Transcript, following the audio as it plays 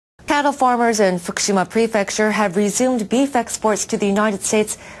Cattle farmers in Fukushima Prefecture have resumed beef exports to the United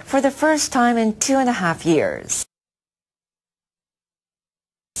States for the first time in 2.5 years.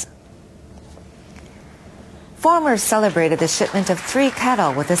 Farmers celebrated the shipment of 3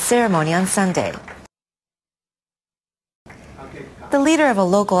 cattle with a ceremony on Sunday. The leader of a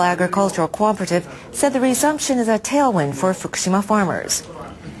local agricultural cooperative said the resumption is a tailwind for Fukushima farmers.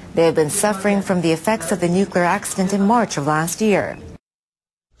 They have been suffering from the effects of the nuclear accident in March of last year.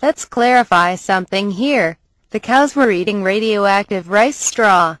 Let's clarify something here. The cows were eating radioactive rice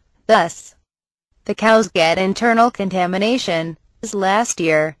straw. Thus, the cows get internal contamination. Last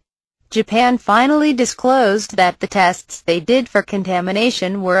year, Japan finally disclosed that the tests they did for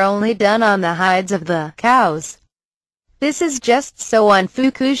contamination were only done on the hides of the cows. This is just so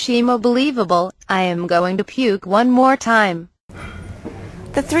un-Fukushima believable. I am going to puke one more time.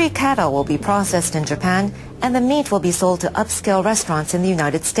 The 3 cattle will be processed in Japan, and the meat will be sold to upscale restaurants in the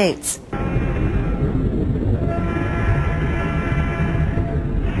United States.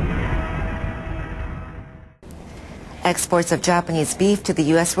 Exports of Japanese beef to the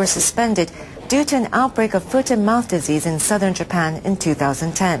U.S. were suspended due to an outbreak of foot and mouth disease in southern Japan in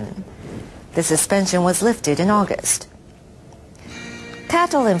 2010. The suspension was lifted in August.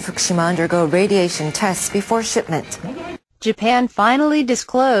 Cattle in Fukushima undergo radiation tests before shipment. Japan finally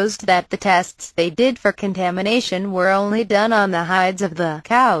disclosed that the tests they did for contamination were only done on the hides of the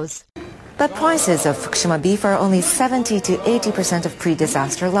cows. But prices of Fukushima beef are only 70 to 80% of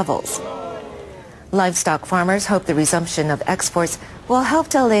pre-disaster levels. Livestock farmers hope the resumption of exports will help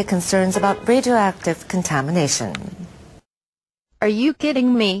to allay concerns about radioactive contamination. Are you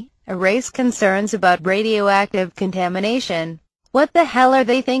kidding me? Erase concerns about radioactive contamination. What the hell are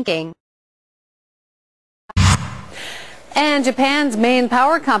they thinking? And Japan's main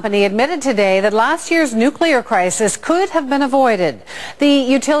power company admitted today that last year's nuclear crisis could have been avoided. The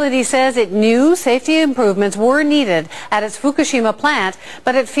utility says it knew safety improvements were needed at its Fukushima plant,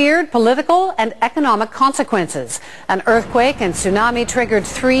 but it feared political and economic consequences. An earthquake and tsunami triggered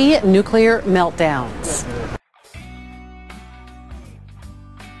 3 nuclear meltdowns.